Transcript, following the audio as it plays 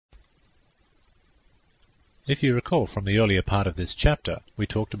If you recall from the earlier part of this chapter, we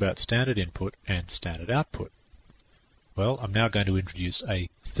talked about standard input and standard output. Well, I'm now going to introduce a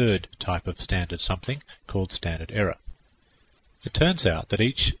third type of standard something called standard error. It turns out that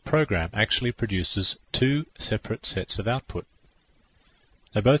each program actually produces two separate sets of output.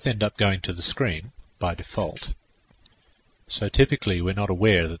 They both end up going to the screen by default. So typically we're not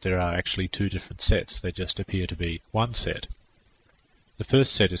aware that there are actually two different sets, they just appear to be one set. The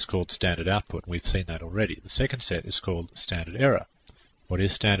first set is called standard output, we've seen that already. The second set is called standard error. What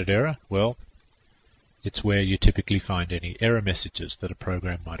is standard error? Well, it's where you typically find any error messages that a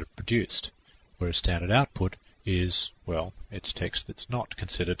program might have produced, whereas standard output is, well, it's text that's not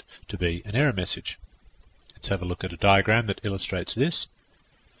considered to be an error message. Let's have a look at a diagram that illustrates this.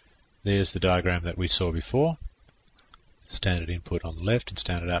 There's the diagram that we saw before. Standard input on the left and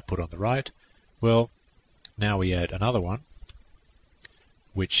standard output on the right. Well, now we add another one,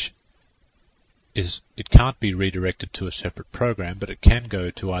 which is, it can't be redirected to a separate program, but it can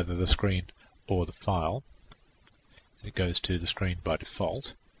go to either the screen or the file. It goes to the screen by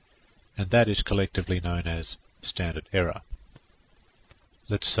default, and that is collectively known as standard error.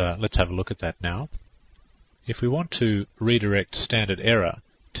 Let's have a look at that now. If we want to redirect standard error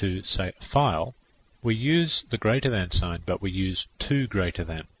to, say, a file, we use the greater than sign, but we use two greater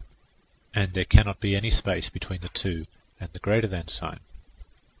than, and there cannot be any space between the two and the greater than sign.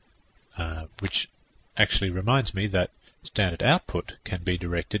 Which actually reminds me that standard output can be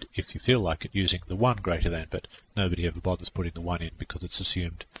directed, if you feel like it, using the one greater than, but nobody ever bothers putting the one in because it's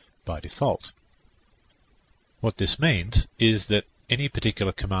assumed by default. What this means is that any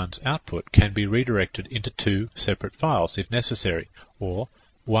particular command's output can be redirected into two separate files if necessary, or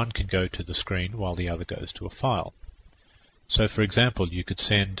one can go to the screen while the other goes to a file. So for example, you could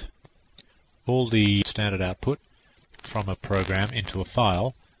send all the standard output from a program into a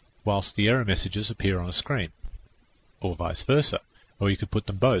file whilst the error messages appear on a screen, or vice versa, or you could put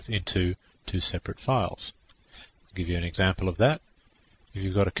them both into two separate files. I'll give you an example of that. If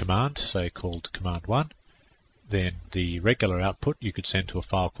you've got a command, say called command 1, then the regular output you could send to a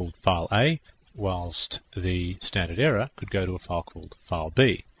file called file A, whilst the standard error could go to a file called file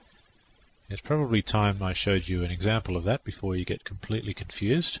B. It's probably time I showed you an example of that before you get completely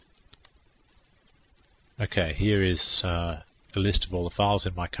confused. Okay, here is a list of all the files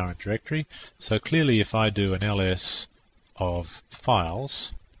in my current directory. So clearly if I do an ls of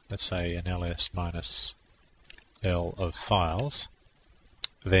files, let's say an ls minus l of files,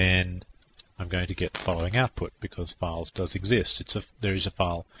 then I'm going to get the following output because files does exist. There is a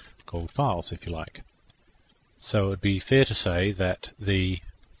file called files, if you like. So it would be fair to say that the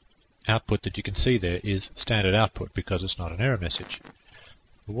output that you can see there is standard output because it's not an error message.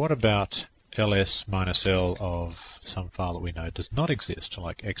 But what about ls minus l of some file that we know does not exist,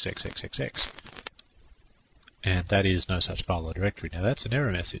 like xxxxx, and that is no such file or directory? Now that's an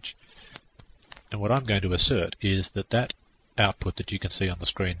error message. And what I'm going to assert is that that output that you can see on the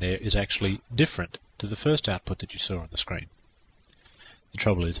screen there is actually different to the first output that you saw on the screen. The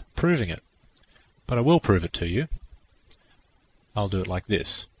trouble is proving it. But I will prove it to you. I'll do it like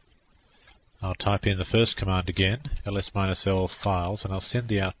this. I'll type in the first command again, ls-l files, and I'll send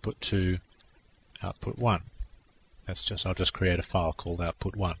the output to output 1. I'll just create a file called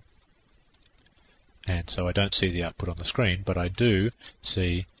output 1. And so I don't see the output on the screen, but I do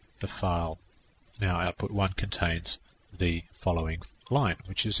see the file. Now output 1 contains the following line,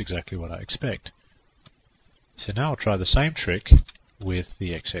 which is exactly what I expect. So now I'll try the same trick with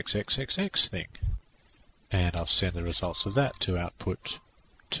the xxxxx thing, and I'll send the results of that to output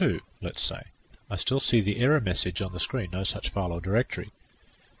 2, let's say. I still see the error message on the screen, no such file or directory,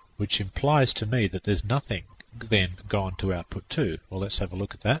 which implies to me that there's nothing then gone to output 2. Well, let's have a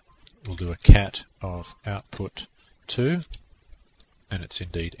look at that. We'll do a cat of output 2, and it's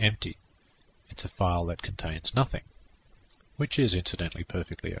indeed empty. It's a file that contains nothing, which is incidentally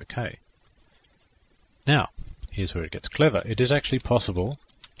perfectly okay. Now, here's where it gets clever. It is actually possible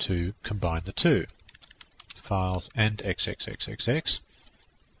to combine the two, files and xxxxx,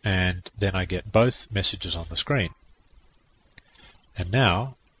 and then I get both messages on the screen. And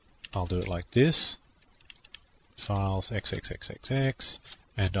now I'll do it like this, files xxxxx,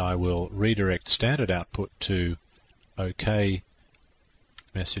 and I will redirect standard output to OK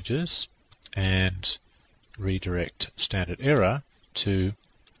messages and redirect standard error to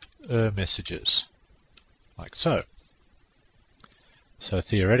messages, like so. So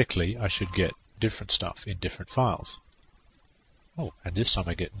theoretically I should get different stuff in different files. Oh, and this time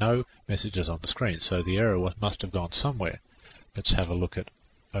I get no messages on the screen, so the error must have gone somewhere. Let's have a look at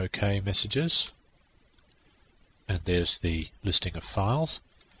OK messages, and there's the listing of files.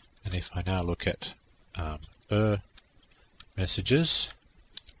 And if I now look at messages,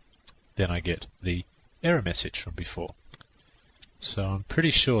 then I get the error message from before. So I'm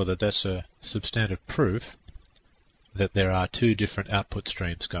pretty sure that that's a substantive proof that there are two different output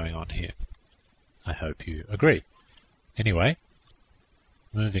streams going on here. I hope you agree. Anyway,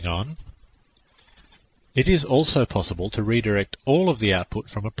 moving on. It is also possible to redirect all of the output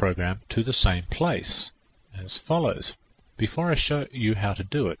from a program to the same place, as follows. Before I show you how to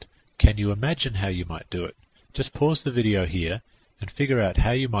do it, can you imagine how you might do it? Just pause the video here and figure out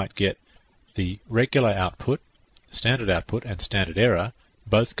how you might get the regular output, standard output and standard error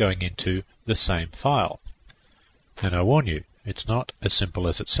both going into the same file. And I warn you, it's not as simple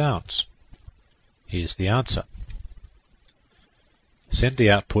as it sounds. Here's the answer. Send the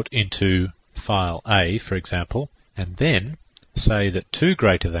output into file A, for example, and then say that 2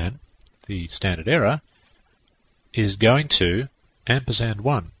 greater than the standard error is going to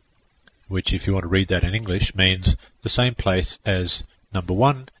 &1, which, if you want to read that in English, means the same place as number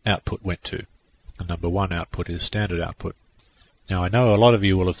 1 output went to. The number 1 output is standard output. Now I know a lot of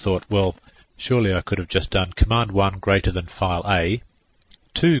you will have thought, well, surely I could have just done command 1 greater than file A,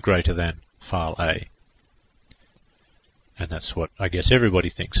 2 greater than file A. And that's what I guess everybody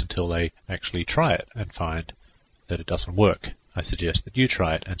thinks until they actually try it and find that it doesn't work. I suggest that you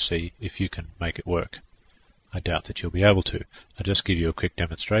try it and see if you can make it work. I doubt that you'll be able to. I'll just give you a quick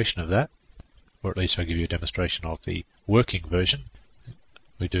demonstration of that, or at least I'll give you a demonstration of the working version.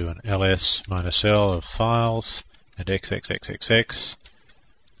 We do an ls-l of files and xxxxx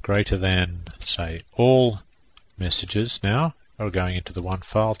greater than, say, all messages now are going into the one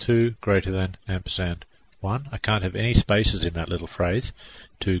file, 2 greater than &1. I can't have any spaces in that little phrase,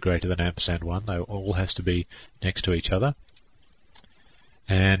 2 greater than &1. They all has to be next to each other.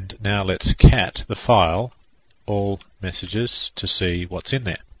 And now let's cat the file, all messages, to see what's in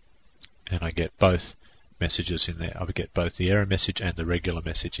there. And I get both messages in there. I would get both the error message and the regular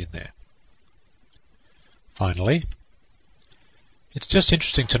message in there. Finally, it's just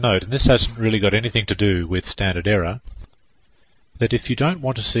interesting to note, and this hasn't really got anything to do with standard error, that if you don't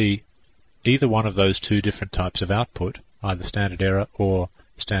want to see either one of those two different types of output, either standard error or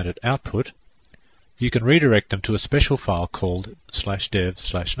standard output, you can redirect them to a special file called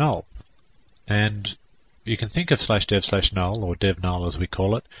 /dev/null. And you can think of /dev/null, or dev-null as we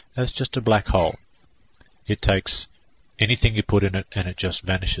call it, as just a black hole. It takes anything you put in it and it just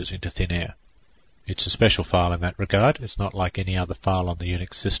vanishes into thin air. It's a special file in that regard. It's not like any other file on the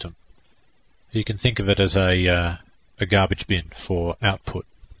Unix system. You can think of it as a garbage bin for output,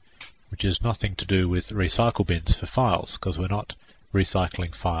 which is nothing to do with recycle bins for files, because we're not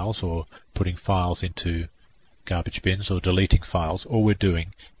recycling files or putting files into garbage bins or deleting files. All we're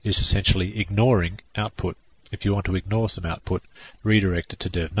doing is essentially ignoring output. If you want to ignore some output, redirect it to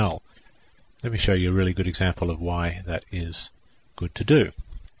dev-null. Let me show you a really good example of why that is good to do.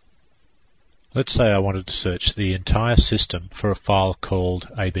 Let's say I wanted to search the entire system for a file called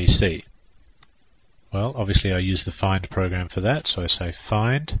ABC. Well, obviously I use the find program for that, so I say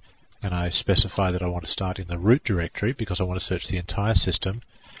find, and I specify that I want to start in the root directory because I want to search the entire system,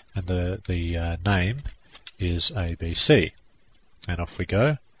 and the name is ABC. And off we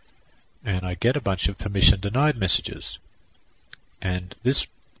go, and I get a bunch of permission denied messages. And this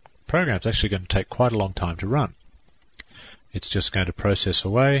program is actually going to take quite a long time to run. It's just going to process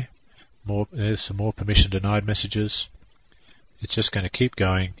away. There's some more permission denied messages. It's just going to keep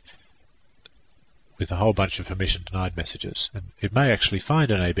going with a whole bunch of permission denied messages. And it may actually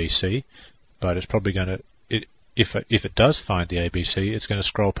find an ABC, but it's probably going to, if it does find the ABC, it's going to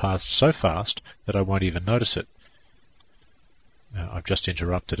scroll past so fast that I won't even notice it. Now, I've just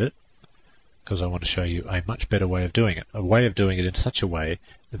interrupted it because I want to show you a much better way of doing it. A way of doing it in such a way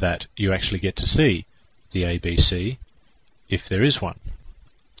that you actually get to see the ABC if there is one.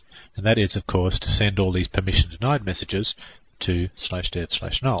 And that is, of course, to send all these permission denied messages to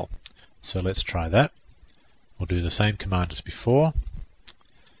 /dev/null. So let's try that. We'll do the same command as before,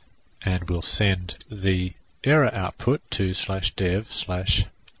 and we'll send the error output to /dev/null.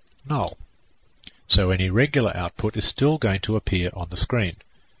 So any regular output is still going to appear on the screen,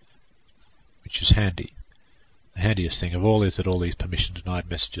 which is handy. The handiest thing of all is that all these permission denied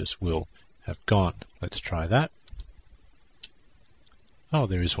messages will have gone. Let's try that. Oh,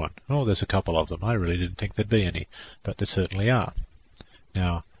 there is one. Oh, there's a couple of them. I really didn't think there'd be any, but there certainly are.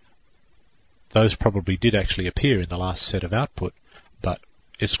 Now, those probably did actually appear in the last set of output, but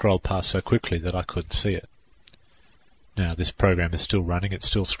it scrolled past so quickly that I couldn't see it. Now, this program is still running. It's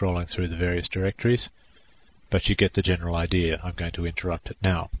still scrolling through the various directories, but you get the general idea. I'm going to interrupt it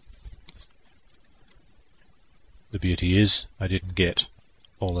now. The beauty is I didn't get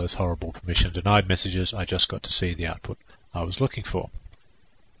all those horrible permission denied messages. I just got to see the output I was looking for.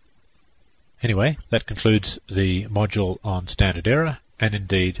 Anyway, that concludes the module on standard error, and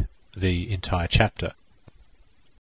indeed the entire chapter.